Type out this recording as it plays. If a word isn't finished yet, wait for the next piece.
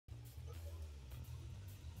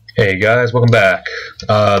Hey guys, welcome back.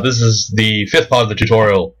 This is the fifth part of the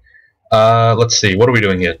tutorial. Let's see, what are we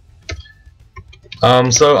doing here?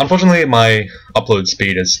 So unfortunately my upload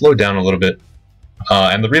speed has slowed down a little bit,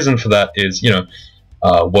 and the reason for that is,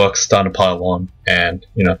 work's starting to pile on, and,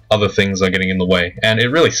 other things are getting in the way, and it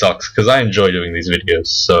really sucks, because I enjoy doing these videos,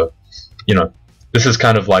 so, this is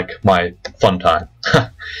kind of like my fun time.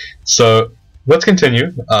 So, let's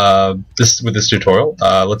continue with this tutorial.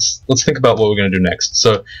 Let's think about what we're going to do next.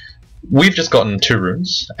 So we've just gotten 2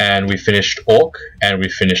 runes, and we finished Orc, and we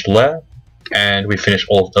finished Lair, and we finished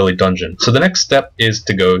all of Early Dungeon. So the next step is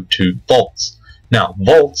to go to Vaults. Now,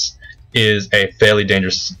 Vaults is a fairly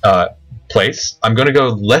dangerous place. I'm going to go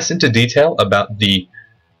less into detail about the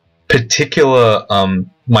particular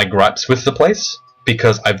my gripes with the place,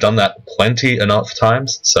 because I've done that plenty enough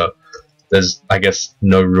times, so there's, I guess,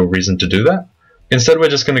 no real reason to do that. Instead, we're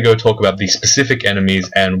just going to go talk about the specific enemies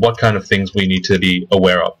and what kind of things we need to be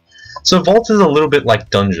aware of. So Vault is a little bit like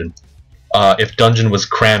Dungeon, if Dungeon was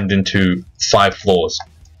crammed into 5 floors.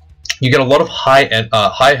 You get a lot of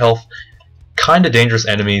high health, kind of dangerous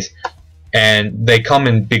enemies, and they come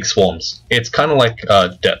in big swarms. It's kind of like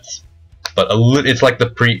Depths, but it's like the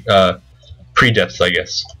pre-Depths, I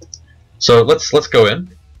guess. So let's go in.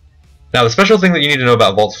 Now, the special thing that you need to know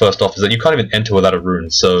about Vaults first off is that you can't even enter without a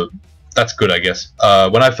rune, so that's good, I guess.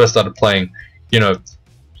 When I first started playing,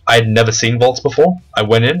 I'd never seen Vaults before. I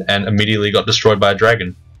went in and immediately got destroyed by a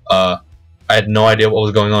dragon. I had no idea what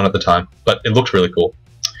was going on at the time, but it looked really cool.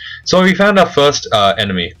 So we found our first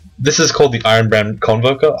enemy. This is called the Ironbrand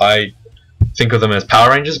Convoker. I think of them as Power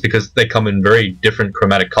Rangers because they come in very different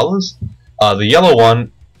chromatic colors. The yellow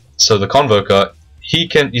one, so the Convoker, you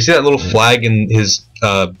see that little flag in his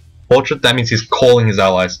portrait? That means he's calling his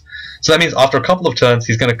allies. So that means after a couple of turns,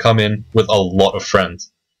 he's going to come in with a lot of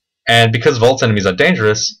friends. And because Vault enemies are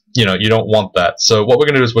dangerous, you don't want that. So what we're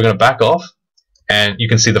going to do is we're going to back off, and you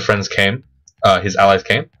can see the friends came, his allies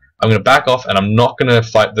came. I'm going to back off, and I'm not going to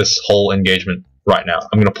fight this whole engagement right now.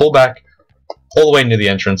 I'm going to pull back all the way near the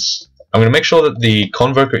entrance. I'm going to make sure that the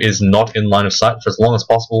Convoker is not in line of sight for as long as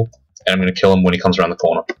possible, and I'm going to kill him when he comes around the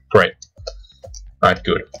corner. Great. Alright,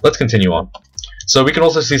 good. Let's continue on. So we can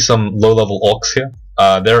also see some low-level orcs here.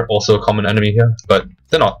 They're also a common enemy here, but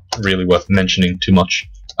they're not really worth mentioning too much.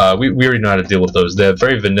 We already know how to deal with those. They're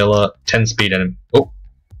very vanilla, 10 speed enemy. Oh,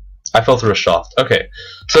 I fell through a shaft. Okay,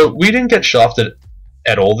 so we didn't get shafted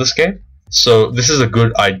at all this game, so this is a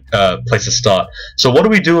good place to start. So what do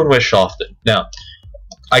we do when we're shafted? Now,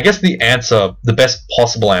 I guess the best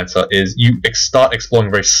possible answer is you start exploring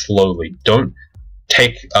very slowly. Don't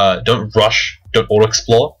rush, don't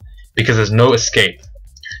auto-explore, because there's no escape.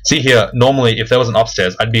 See here, normally if there was an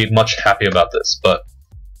upstairs, I'd be much happier about this, but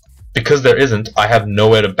because there isn't, I have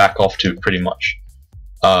nowhere to back off to, pretty much.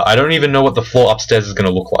 I don't even know what the floor upstairs is going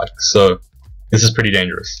to look like, so this is pretty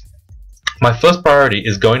dangerous. My first priority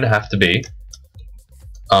is going to have to be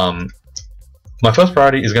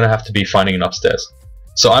finding an upstairs.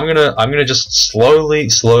 So I'm gonna just slowly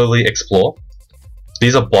explore.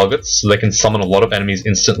 These are boggarts, so they can summon a lot of enemies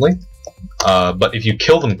instantly. But if you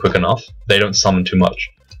kill them quick enough, they don't summon too much.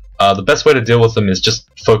 The best way to deal with them is just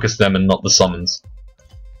focus them and not the summons,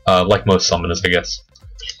 like most summoners, I guess.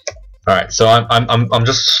 All right, so I'm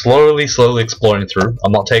just slowly exploring through.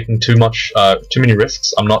 I'm not taking too many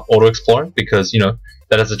risks. I'm not auto-exploring because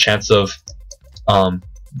that has a chance of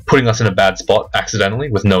putting us in a bad spot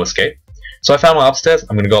accidentally with no escape. So I found my upstairs.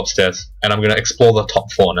 I'm gonna go upstairs and I'm gonna explore the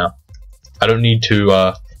top floor now. I don't need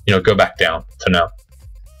to go back down for now.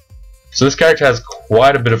 So this character has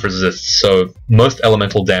quite a bit of resist, so most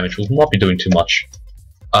elemental damage will not be doing too much.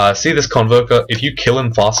 See this Convoker, if you kill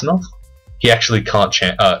him fast enough, he actually can't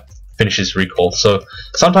finish his recall. So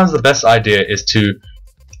sometimes the best idea is to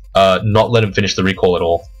not let him finish the recall at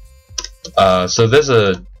all. So there's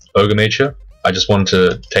a Ogre Mage here. I just wanted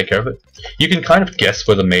to take care of it. You can kind of guess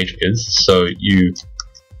where the mage is, so you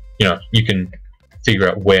can figure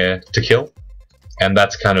out where to kill, and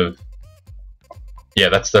that's kind of, yeah,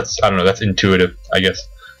 that's I don't know, that's intuitive, I guess.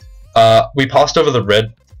 We passed over the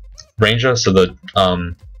Red Ranger, so the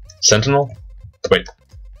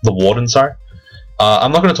the Warden, sorry.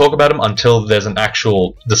 I'm not going to talk about him until there's an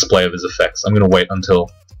actual display of his effects. I'm going to wait until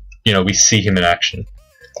we see him in action.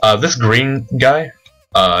 This green guy,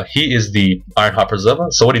 he is the Ironheart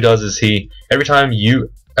Preserver. So what he does is every time you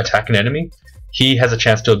attack an enemy, he has a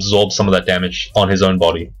chance to absorb some of that damage on his own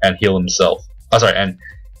body and heal himself. And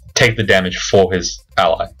take the damage for his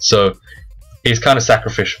ally. So he's kind of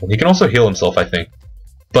sacrificial. He can also heal himself, I think.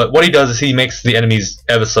 But what he does is he makes the enemies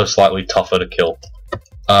ever so slightly tougher to kill.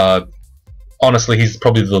 Honestly, he's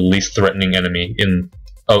probably the least threatening enemy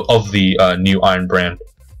of the new Ironbrand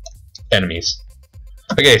enemies.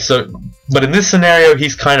 Okay, so, but in this scenario,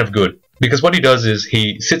 he's kind of good. Because what he does is,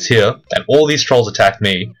 he sits here, and all these trolls attack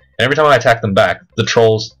me, and every time I attack them back, the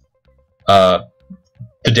trolls, the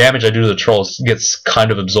damage I do to the trolls gets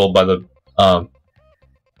kind of absorbed by the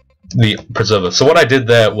preserver. So what I did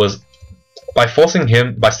there was, by forcing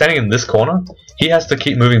him, by standing in this corner, he has to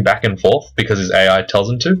keep moving back and forth because his AI tells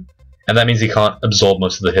him to, and that means he can't absorb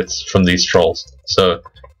most of the hits from these trolls. So,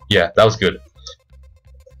 yeah, that was good.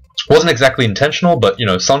 Wasn't exactly intentional, but you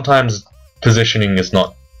know, sometimes positioning does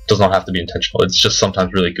not have to be intentional. It's just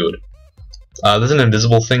sometimes really good. There's an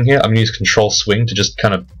invisible thing here. I'm gonna use Control Swing to just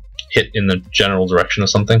kind of hit in the general direction or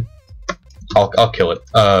something. I'll kill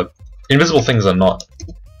it. Invisible things are not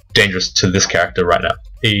dangerous to this character right now.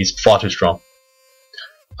 He's far too strong.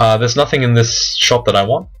 There's nothing in this shop that I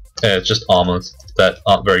want. It's just armors that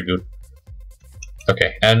aren't very good.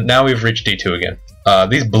 Okay, and now we've reached D2 again.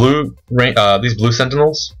 These blue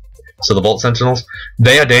sentinels, so the Vault Sentinels,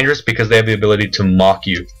 they are dangerous because they have the ability to mark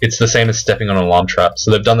you. It's the same as stepping on an alarm trap, so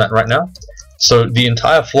they've done that right now. So the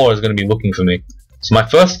entire floor is going to be looking for me. So my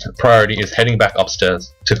first priority is heading back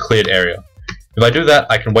upstairs to cleared area. If I do that,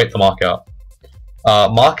 I can wait the mark out.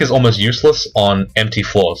 Mark is almost useless on empty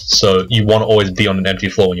floors, so you want to always be on an empty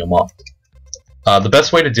floor when you're marked. The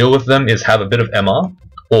best way to deal with them is have a bit of MR,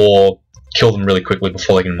 or kill them really quickly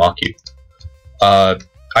before they can mark you. I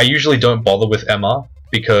usually don't bother with MR,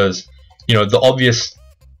 because, you know, the obvious,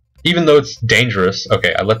 even though it's dangerous,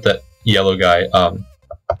 okay, I let that yellow guy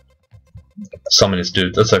summon his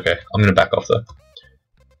dude, that's okay, I'm gonna back off though.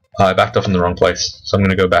 I backed off in the wrong place, so I'm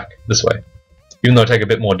gonna go back this way. Even though I take a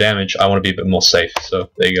bit more damage, I want to be a bit more safe, so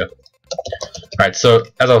there you go. Alright, so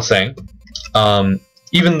as I was saying,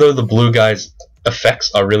 even though the blue guy's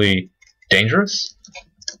effects are really dangerous,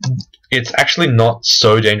 it's actually not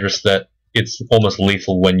so dangerous that it's almost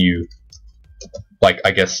lethal when you, like,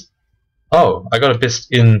 I guess... Oh, I got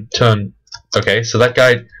abyssed in turn... Okay, so that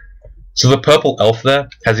guy... So the purple elf there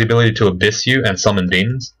has the ability to abyss you and summon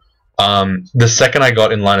demons. The second I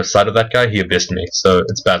got in line of sight of that guy, he abyssed me, so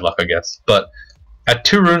it's bad luck, I guess. But at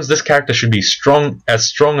 2 runes, this character should be strong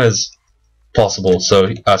as possible.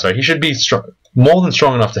 So, sorry, he should be more than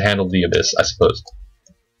strong enough to handle the abyss, I suppose.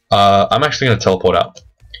 I'm actually going to teleport out.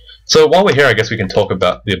 So while we're here, I guess we can talk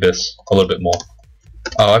about the abyss a little bit more.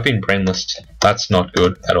 Oh, I've been brainless. That's not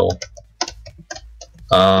good at all.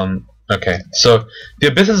 Okay, so the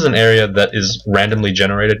abyss is an area that is randomly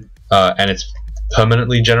generated, and it's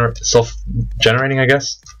permanently self-generating, I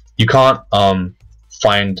guess. You can't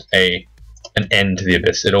find an end to the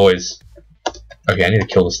abyss. It always... Okay, I need to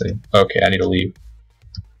kill this thing. Okay, I need to leave.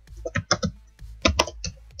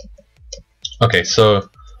 Okay, so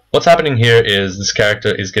what's happening here is this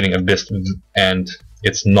character is getting abyssed, and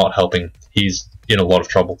it's not helping. He's in a lot of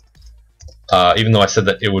trouble. Even though I said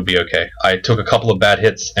that it would be okay. I took a couple of bad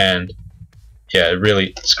hits, and yeah, it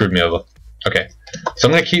really screwed me over. Okay, so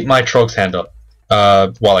I'm going to keep my Trog's hand up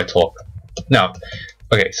while I talk. Now,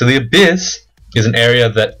 okay, so the abyss is an area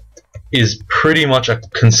that is pretty much a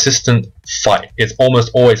consistent fight. It's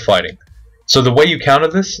almost always fighting. So the way you counter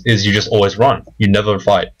this is you just always run. You never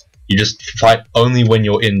fight. You just fight only when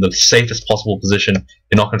you're in the safest possible position.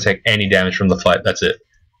 You're not going to take any damage from the fight. That's it.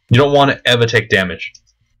 You don't want to ever take damage.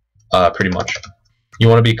 Pretty much. You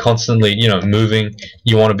want to be constantly, you know, moving.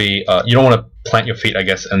 You want to be, you don't want to plant your feet, I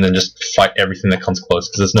guess, and then just fight everything that comes close,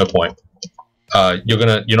 because there's no point.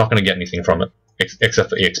 You're not gonna get anything from it, except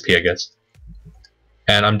for EXP, I guess.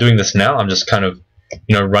 And I'm doing this now. I'm just kind of,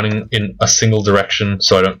 you know, running in a single direction,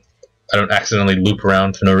 so I don't accidentally loop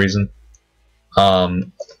around for no reason.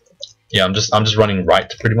 Yeah, I'm just running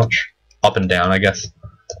right, pretty much, up and down, I guess.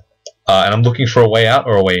 And I'm looking for a way out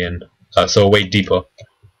or a way in, so a way deeper.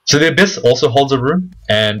 So the abyss also holds a rune,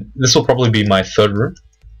 and this will probably be my 3rd rune.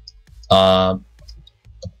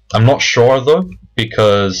 I'm not sure though,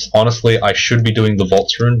 because honestly I should be doing the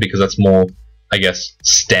vaults rune, because that's more, I guess,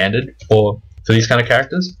 standard for these kind of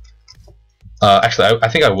characters. Actually, I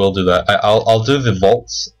think I will do that. I'll do the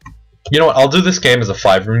vaults. You know what? I'll do this game as a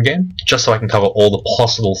 5 rune game, just so I can cover all the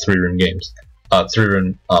possible 3 rune games. 3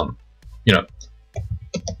 rune, you know,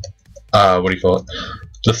 what do you call it?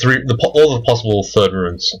 All the possible 3rd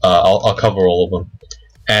runes. I'll cover all of them.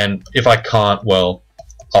 And if I can't, well,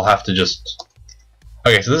 I'll have to just...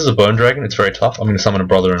 Okay, so this is a bone dragon. It's very tough. I'm going to summon a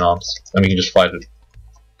brother in arms, and we can just fight it.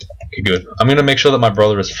 Okay, good. I'm going to make sure that my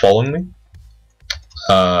brother is following me,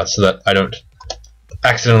 so that I don't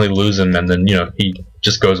accidentally lose him, and then, you know, he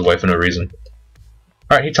just goes away for no reason.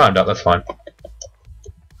 Alright, he timed out. That's fine.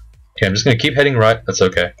 Okay, I'm just going to keep heading right. That's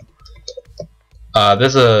okay.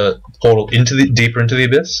 There's a portal deeper into the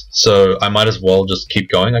abyss, so I might as well just keep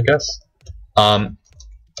going, I guess.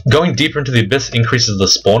 going deeper into the Abyss increases the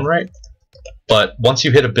spawn rate, but once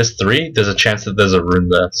you hit Abyss 3, there's a chance that there's a rune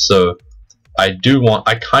there, so I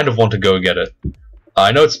kind of want to go get it.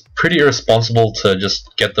 I know it's pretty irresponsible to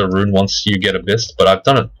just get the rune once you get Abyss, but I've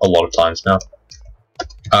done it a lot of times now.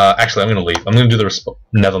 Actually, I'm gonna leave. I'm gonna do the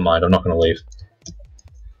never mind, I'm not gonna leave.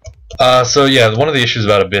 So yeah, one of the issues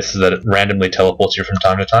about Abyss is that it randomly teleports you from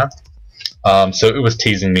time to time. So it was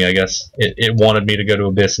teasing me, I guess. It wanted me to go to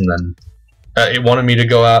Abyss, and then it wanted me to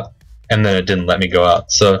go out, and then it didn't let me go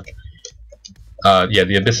out. So yeah,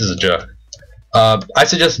 the Abyss is a jerk. I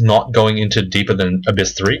suggest not going into deeper than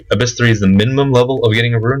Abyss 3. Abyss 3 is the minimum level of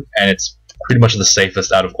getting a rune, and it's pretty much the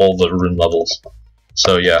safest out of all the rune levels.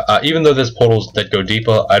 So yeah, even though there's portals that go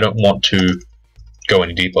deeper, I don't want to go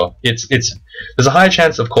any deeper. There's a higher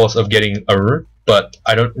chance, of course, of getting a rune, but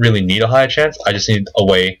I don't really need a higher chance. I just need a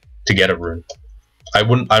way to get a rune. I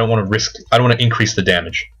don't want to increase the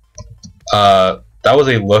damage. That was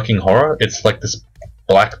a lurking horror. It's like this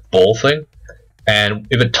black ball thing, and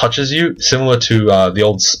if it touches you, similar to the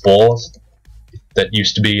old spores that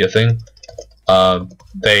used to be a thing,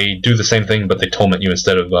 they do the same thing, but they torment you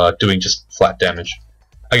instead of doing just flat damage.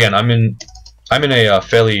 Again, I'm in a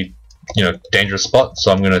fairly, dangerous spot,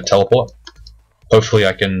 so I'm gonna teleport. Hopefully,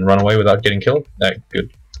 I can run away without getting killed.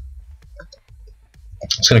 Good.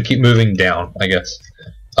 Just gonna keep moving down, I guess.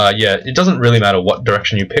 Yeah, it doesn't really matter what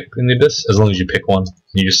direction you pick in the Abyss, as long as you pick one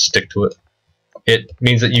and you just stick to it. It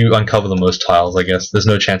means that you uncover the most tiles, I guess. There's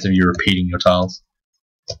no chance of you repeating your tiles.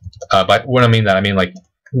 But when I mean that, I mean like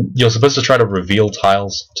you're supposed to try to reveal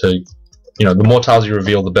tiles to, the more tiles you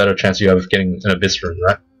reveal, the better chance you have of getting an Abyss rune,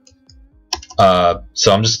 right?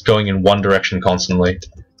 So I'm just going in one direction constantly.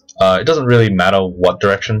 It doesn't really matter what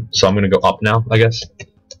direction, so I'm going to go up now, I guess.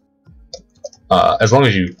 As long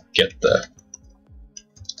as you get there.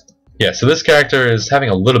 Yeah, so this character is having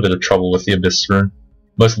a little bit of trouble with the Abyss rune,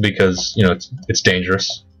 mostly because, it's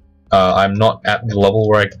dangerous. I'm not at the level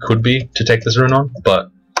where I could be to take this rune on, but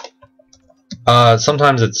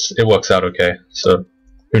sometimes it works out okay, so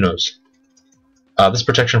who knows. This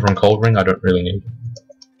protection from Cold Ring I don't really need.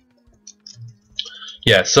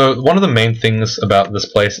 Yeah, so one of the main things about this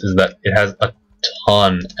place is that it has a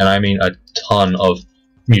ton, and I mean a ton of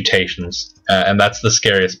mutations, and that's the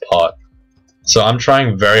scariest part. So I'm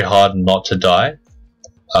trying very hard not to die,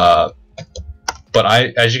 but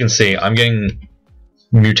as you can see, I'm getting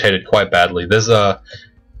mutated quite badly. There's the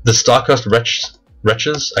Starcursed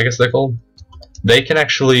Wretches, I guess they're called. They can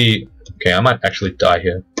actually... Okay, I might actually die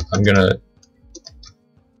here. I'm gonna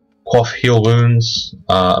quaff heal wounds.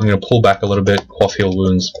 I'm gonna pull back a little bit, quaff heal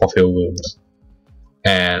wounds,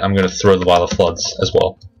 and I'm gonna throw the Vial of Floods as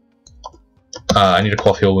well. I need to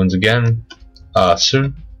quaff heal wounds again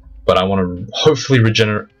soon, but I want to hopefully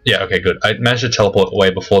regenerate. Yeah, okay, good. I managed to teleport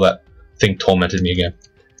away before that thing tormented me again.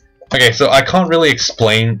 Okay, so I can't really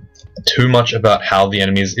explain too much about how the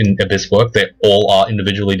enemies in Abyss work. They all are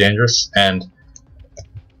individually dangerous, and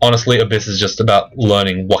honestly, Abyss is just about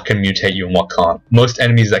learning what can mutate you and what can't. Most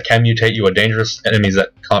enemies that can mutate you are dangerous, enemies that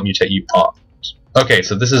can't mutate you aren't. Okay,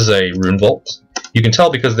 so this is a rune vault. You can tell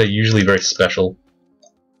because they're usually very special.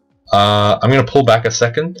 I'm going to pull back a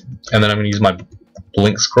second, and then I'm going to use my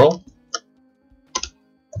blink scroll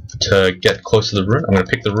to get close to the rune. I'm going to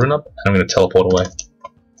pick the rune up, and I'm going to teleport away.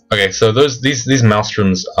 Okay, so these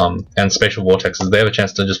Maelstroms and Spatial Vortexes, they have a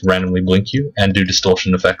chance to just randomly blink you and do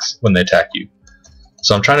distortion effects when they attack you.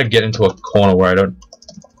 So I'm trying to get into a corner where I don't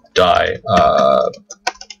die. I'm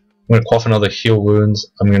going to quaff another heal wounds.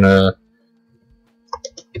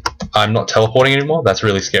 I'm not teleporting anymore. That's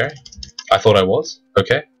really scary. I thought I was.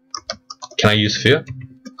 Okay. Can I use fear?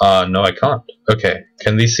 No, I can't. Okay.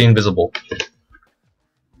 Can these see invisible?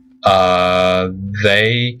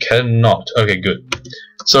 They cannot. Okay, good.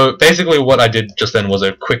 So basically what I did just then was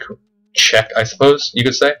a quick check, I suppose you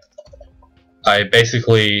could say. I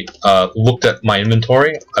basically looked at my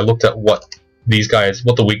inventory, I looked at what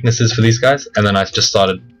the weakness is for these guys, and then I just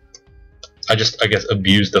I guess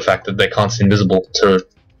abused the fact that they can't see invisible to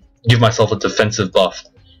give myself a defensive buff.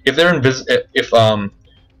 If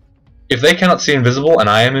they cannot see invisible and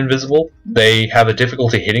I am invisible, they have a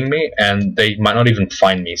difficulty hitting me, and they might not even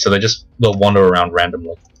find me, so they'll wander around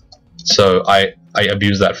randomly. So I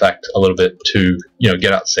abuse that fact a little bit to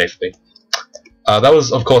get out safely. That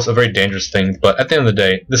was, of course, a very dangerous thing, but at the end of the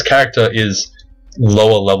day, this character is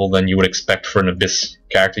lower level than you would expect for an Abyss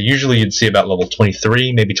character. Usually you'd see about level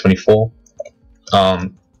 23, maybe 24,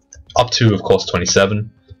 up to, of course,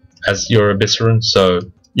 27 as your Abyss rune, so,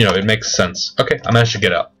 it makes sense. Okay, I managed to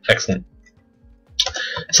get out. Excellent.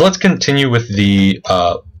 So let's continue with the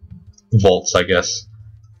vaults, I guess.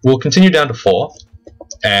 We'll continue down to 4,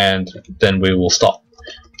 and then we will stop.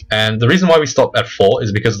 And the reason why we stop at 4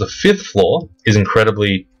 is because the 5th floor is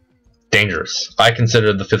incredibly dangerous. I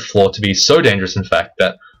consider the 5th floor to be so dangerous, in fact,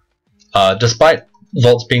 that despite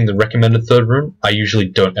vaults being the recommended 3rd room, I usually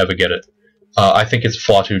don't ever get it. I think it's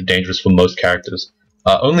far too dangerous for most characters.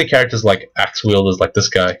 Only characters like axe wielders like this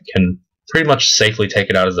guy can pretty much safely take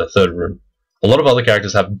it out as their 3rd room. A lot of other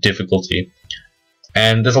characters have difficulty,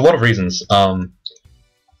 and there's a lot of reasons.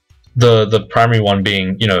 The primary one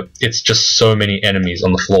being, you know, it's just so many enemies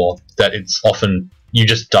on the floor that it's often you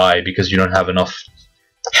just die because you don't have enough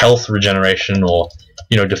health regeneration or,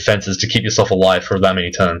 you know, defenses to keep yourself alive for that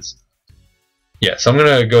many turns. Yeah, so I'm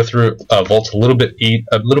gonna go through vaults a little bit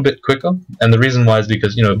quicker, and the reason why is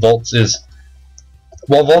because, you know,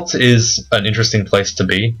 while vaults is an interesting place to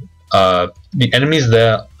be, the enemies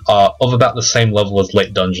there are of about the same level as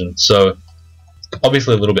late dungeon, so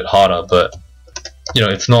obviously a little bit harder, but you know,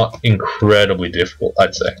 it's not incredibly difficult,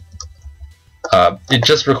 I'd say. It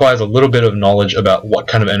just requires a little bit of knowledge about what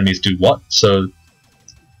kind of enemies do what, so...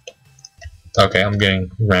 Okay, I'm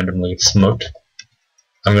getting randomly smoked.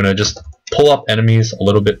 I'm gonna just pull up enemies a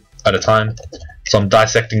little bit at a time, so I'm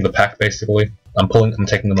dissecting the pack basically. I'm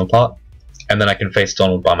taking them apart, and then I can face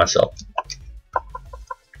Donald by myself.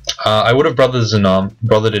 I would have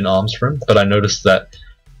brothered in arms for him, but I noticed that,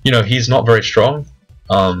 you know, he's not very strong.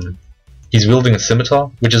 He's wielding a scimitar,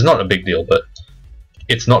 which is not a big deal, but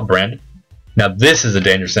it's not branded. Now this is a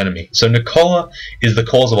dangerous enemy. So Nicola is the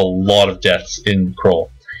cause of a lot of deaths in Crawl.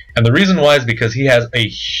 And the reason why is because he has a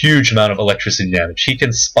huge amount of electricity damage. He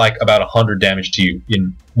can spike about 100 damage to you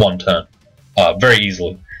in one turn, very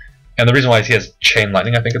easily. And the reason why is he has Chain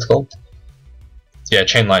Lightning, I think it's called. Yeah,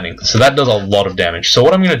 Chain Lightning. So that does a lot of damage. So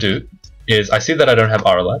what I'm going to do is, I see that I don't have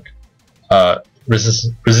Aralak,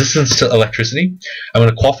 resistance to electricity. I'm going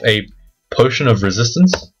to quaff a Potion of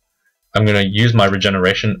Resistance. I'm going to use my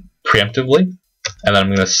regeneration preemptively, and then I'm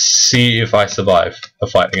going to see if I survive a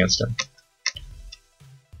fight against him.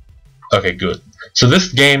 Okay, good. So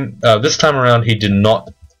this game, this time around, he did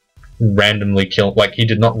not randomly kill, like, he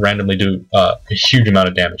did not randomly do a huge amount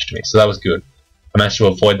of damage to me, so that was good. I managed to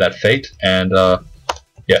avoid that fate, and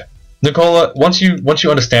yeah. Nicola, once you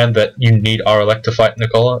understand that you need Aralek to fight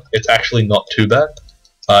Nicola, it's actually not too bad.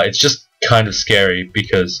 It's just kind of scary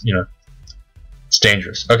because, you know, it's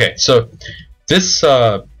dangerous. Okay, so this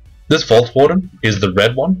this Vault Warden is the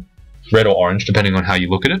red one, red or orange depending on how you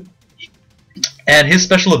look at it. And his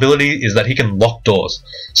special ability is that he can lock doors.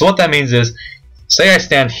 So what that means is, say I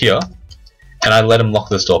stand here and I let him lock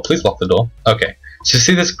this door. Please lock the door. Okay. So you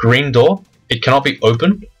see this green door? It cannot be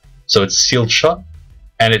opened, so it's sealed shut,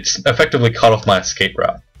 and it's effectively cut off my escape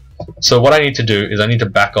route. So what I need to do is I need to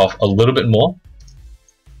back off a little bit more.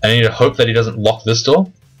 I need to hope that he doesn't lock this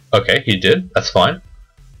door. Okay, he did. That's fine.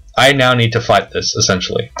 I now need to fight this,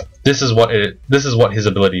 essentially. This is what his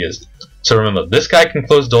ability is. So remember, this guy can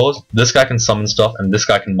close doors, this guy can summon stuff, and this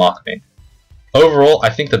guy can mark me. Overall,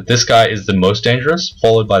 I think that this guy is the most dangerous,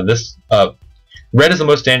 followed by this... red is the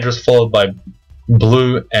most dangerous, followed by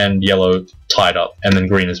blue and yellow tied up, and then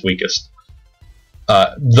green is weakest.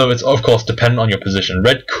 Though it's, of course, dependent on your position.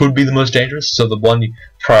 Red could be the most dangerous, so the one you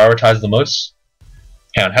prioritize the most.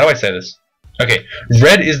 Hang on, how do I say this? Okay,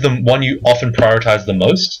 red is the one you often prioritize the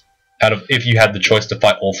most, out of if you had the choice to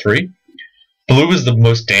fight all three. Blue is the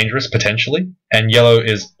most dangerous, potentially, and yellow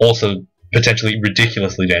is also potentially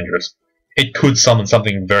ridiculously dangerous. It could summon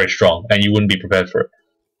something very strong, and you wouldn't be prepared for it.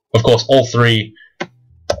 Of course, all three,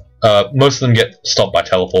 most of them get stopped by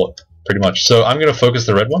teleport, pretty much. So I'm going to focus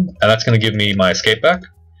the red one, and that's going to give me my escape back.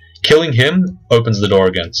 Killing him opens the door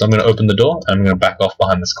again, so I'm going to open the door, and I'm going to back off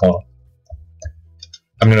behind this corner.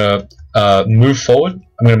 I'm going to move forward.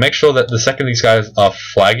 I'm going to make sure that the second these guys are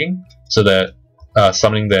flagging, so they're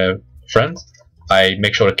summoning their friends, I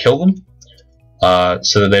make sure to kill them,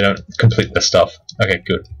 so that they don't complete their stuff. Okay,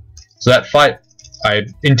 good. So that fight, I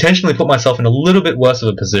intentionally put myself in a little bit worse of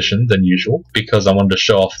a position than usual, because I wanted to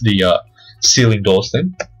show off the sealing doors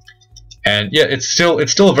thing. And yeah, it's still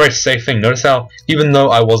a very safe thing. Notice how, even though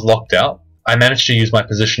I was locked out, I managed to use my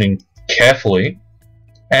positioning carefully,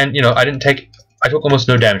 and you know, I took almost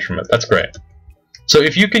no damage from it. That's great. So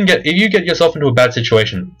if you get yourself into a bad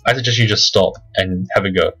situation, I suggest you just stop and have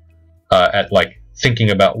a go at like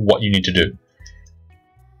thinking about what you need to do.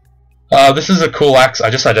 This is a cool axe. I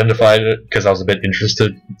just identified it because I was a bit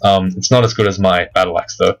interested. It's not as good as my battle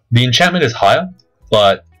axe though. The enchantment is higher,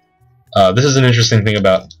 but this is an interesting thing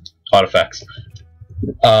about artifacts.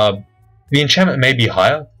 The enchantment may be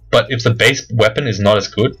higher, but if the base weapon is not as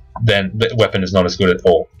good, then the weapon is not as good at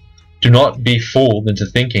all. Do not be fooled into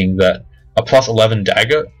thinking that a plus 11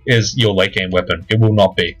 dagger is your late game weapon. It will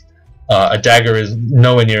not be. A dagger is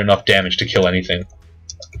nowhere near enough damage to kill anything.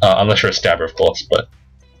 unless you're a stabber, of course. But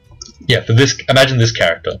yeah, for this, imagine this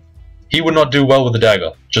character. He would not do well with the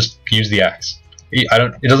dagger. Just use the axe.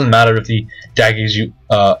 It doesn't matter if the dagger gives you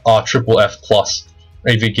R triple F plus,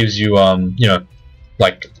 or if it gives you you know,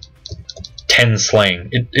 like 10 slaying.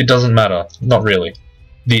 It doesn't matter. Not really.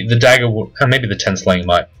 The dagger will, maybe the 10 slaying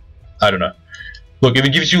might. I don't know. Look, if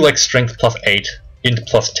it gives you like strength plus 8, int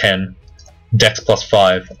plus 10, dex plus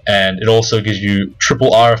 5, and it also gives you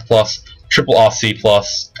triple RF plus, triple RC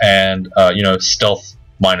plus, and you know, stealth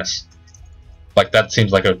minus. Like, that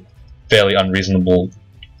seems like a fairly unreasonable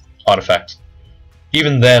artifact.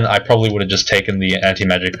 Even then, I probably would have just taken the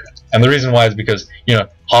anti-magic, and the reason why is because, you know,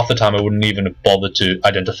 half the time I wouldn't even have bothered to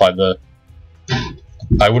identify the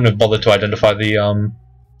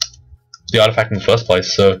artifact in the first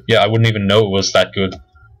place. So yeah, I wouldn't even know it was that good.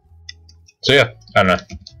 So yeah, I don't know.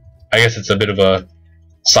 I guess it's a bit of a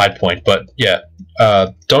side point, but yeah,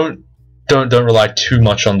 don't rely too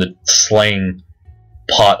much on the slaying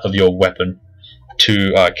part of your weapon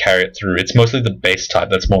to carry it through. It's mostly the base type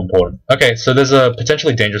that's more important. Okay, so there's a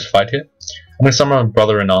potentially dangerous fight here. I'm going to summon my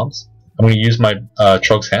brother-in-arms. I'm going to use my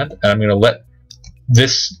Trog's hand, and I'm going to let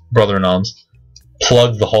this brother-in-arms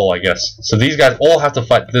plug the hole, I guess. So these guys all have to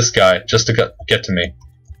fight this guy just to get to me.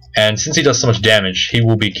 And since he does so much damage, he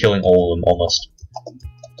will be killing all of them, almost.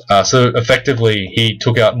 So effectively, he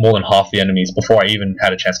took out more than half the enemies before I even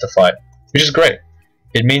had a chance to fight, which is great.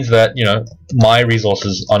 It means that, you know, my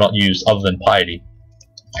resources are not used other than piety.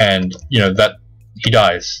 And, you know, that he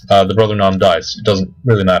dies. The brother-in-arm dies. It doesn't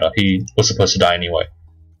really matter. He was supposed to die anyway.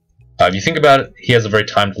 If you think about it, he has a very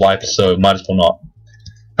timed life, so might as well not.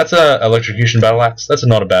 That's a electrocution battle axe. That's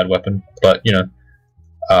not a bad weapon, but, you know,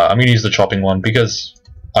 I'm going to use the chopping one because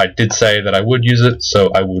I did say that I would use it, so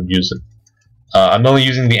I would use it. I'm only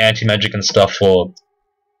using the anti-magic and stuff for,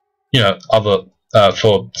 you know,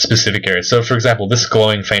 for specific areas. So, for example, this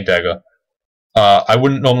glowing faint dagger, I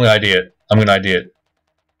wouldn't normally ID it. I'm going to ID it.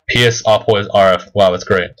 Pierce, R-Poise, RF. Wow, that's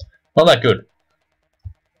great. Not that good.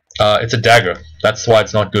 It's a dagger. That's why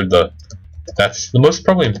it's not good, though. That's a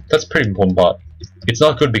pretty important part. It's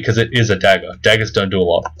not good because it is a dagger. Daggers don't do a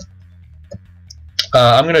lot.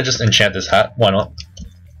 I'm going to just enchant this hat. Why not?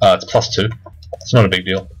 It's +2. It's not a big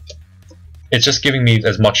deal. It's just giving me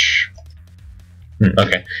as much...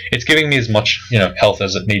 okay. It's giving me as much, you know, health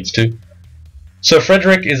as it needs to. So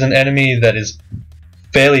Frederick is an enemy that is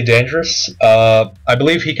fairly dangerous. I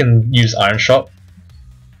believe he can use Iron Shot.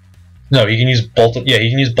 No, he can use Bolt of... Yeah, he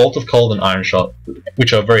can use Bolt of Cold and Iron Shot,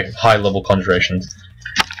 which are very high-level conjurations.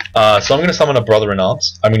 So I'm going to summon a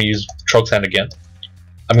Brother-in-Arms. I'm going to use Trog's Hand again.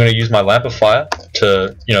 I'm going to use my Lamp of Fire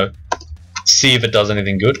to, you know, see if it does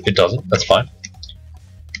anything good. It doesn't. That's fine.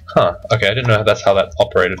 Huh. Okay, I didn't know that's how that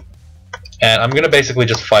operated. And I'm going to basically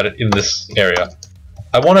just fight it in this area.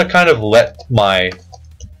 I want to kind of let my...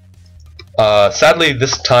 sadly,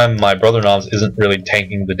 this time my Brother-in-Arms isn't really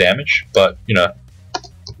tanking the damage, but, you know...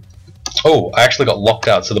 Oh, I actually got locked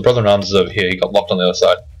out, so the Brother-in-Arms is over here. He got locked on the other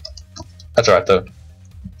side. That's alright, though.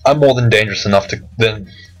 I'm more than dangerous enough to...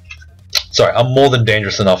 I'm more than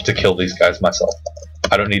dangerous enough to kill these guys myself.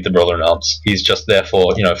 I don't need the Brother-in-Arms. He's just there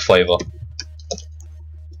for, you know, flavor.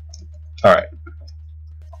 Alright.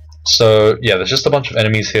 So, yeah, there's just a bunch of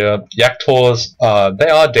enemies here. Yaktors, they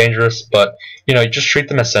are dangerous, but, you know, just treat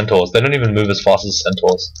them as centaurs. They don't even move as fast as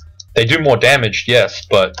centaurs. They do more damage, yes,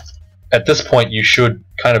 but at this point you should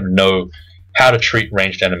kind of know how to treat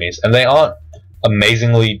ranged enemies. And they aren't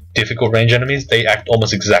amazingly difficult range enemies. They act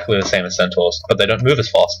almost exactly the same as centaurs, but they don't move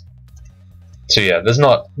as fast. So yeah, there's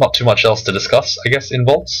not too much else to discuss, I guess, in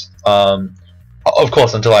Vaults. Of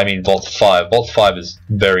course, until I mean Vault 5. Vault 5 is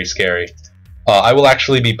very scary. I will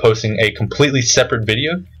actually be posting a completely separate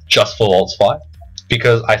video just for Vault 5,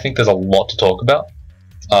 because I think there's a lot to talk about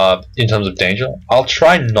in terms of danger. I'll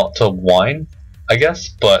try not to whine, I guess,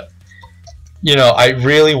 but, you know, I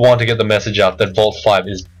really want to get the message out that Vault 5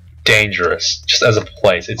 is dangerous, just as a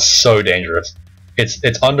place. It's so dangerous.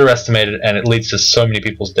 It's underestimated, and it leads to so many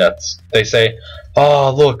people's deaths. They say,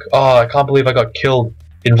 "Oh, look, I can't believe I got killed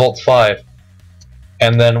in Vault 5."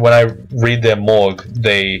 And then when I read their morgue,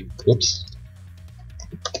 they... Oops.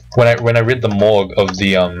 When I read the morgue of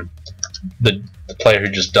the player who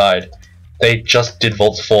just died, they just did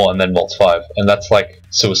Vault 4 and then Vault 5, and that's like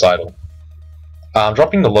suicidal. I'm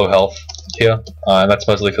dropping the low health here, and that's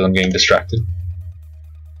mostly because I'm getting distracted.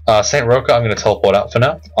 Saint Roka, I'm going to teleport out for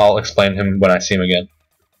now. I'll explain him when I see him again,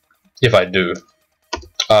 if I do.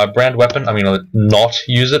 Brand weapon, I'm going to not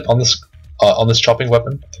use it on this chopping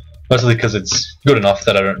weapon, mostly because it's good enough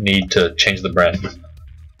that I don't need to change the brand.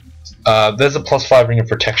 There's a +5 ring of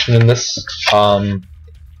protection in this.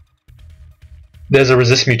 There's a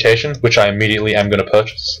resist mutation, which I immediately am going to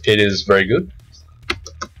purchase. It is very good.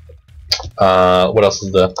 What else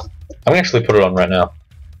is there? I'm going to actually put it on right now.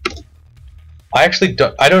 I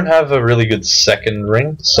don't have a really good second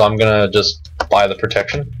ring, so I'm going to just buy the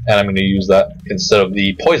protection, and I'm going to use that instead of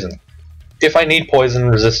the poison. If I need poison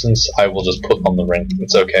resistance, I will just put on the ring.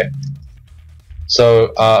 It's okay.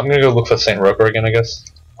 So, I'm going to go look for Saint Roker again, I guess.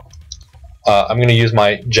 I'm going to use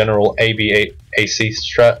my general AB8 AC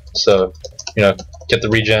strat, so, you know, get the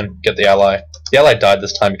regen, get the ally. The ally died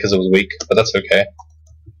this time because it was weak, but that's okay.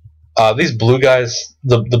 These blue guys,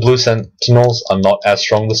 the blue sentinels, are not as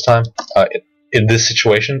strong this time in this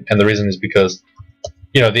situation, and the reason is because,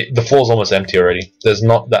 you know, the floor is almost empty already. There's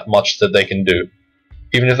not that much that they can do.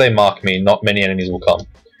 Even if they mark me, not many enemies will come.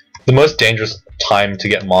 The most dangerous time to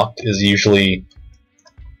get marked is usually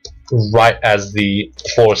right as the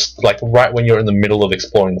floor is, like right when you're in the middle of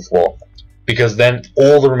exploring the floor, because then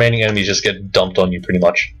all the remaining enemies just get dumped on you pretty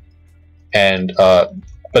much. And but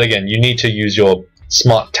again, you need to use your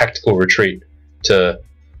smart tactical retreat to.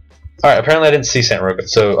 Alright, apparently I didn't see Saint Roker,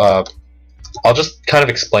 so I'll just kind of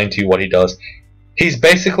explain to you what he does. He's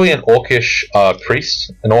basically an orcish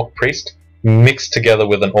priest, an orc priest, mixed together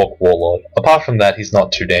with an orc warlord. Apart from that, he's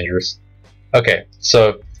not too dangerous. Okay,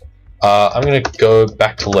 so I'm gonna go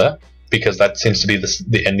back to Lair, because that seems to be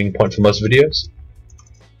the ending point for most videos.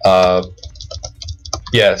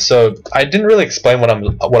 Yeah, so I didn't really explain what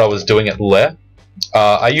I was doing at Lair.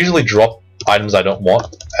 I usually drop items I don't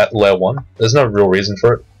want at Lair 1. There's no real reason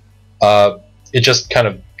for it. It just kind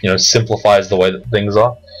of, you know, simplifies the way that things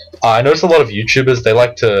are. I notice a lot of YouTubers, they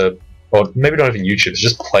like to, or maybe not even YouTubers,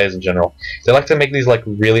 just players in general, they like to make these like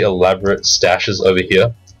really elaborate stashes over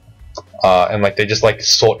here, and like they just like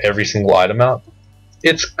sort every single item out.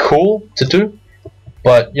 It's cool to do,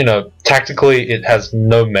 but you know, tactically it has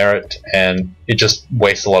no merit, and it just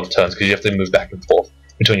wastes a lot of turns because you have to move back and forth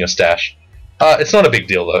between your stash. It's not a big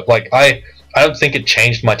deal though. Like I don't think it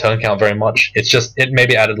changed my turn count very much. It's just it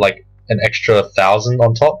maybe added like an extra 1,000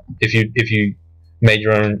 on top if you made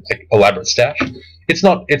your own like elaborate stash. It's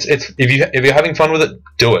not. It's if you're having fun with it,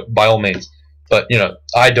 do it by all means. But you know,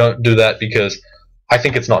 I don't do that because I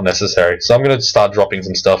think it's not necessary. So I'm gonna start dropping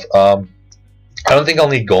some stuff. I don't think I'll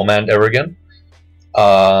need Gormand ever again.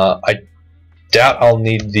 I doubt I'll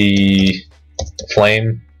need the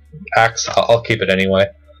flame axe. I'll keep it anyway.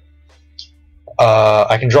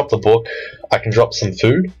 I can drop the book. I can drop some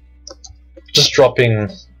food. Just dropping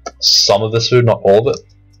some of this food, not all of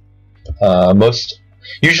it.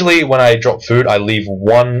 Usually when I drop food, I leave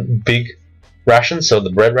one big ration, so the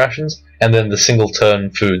bread rations, and then the single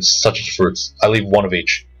turn foods, such as fruits. I leave one of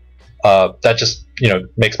each. That just, you know,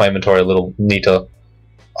 makes my inventory a little neater.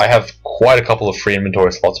 I have quite a couple of free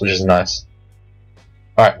inventory slots, which is nice.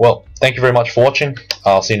 Alright, well, thank you very much for watching.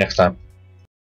 I'll see you next time.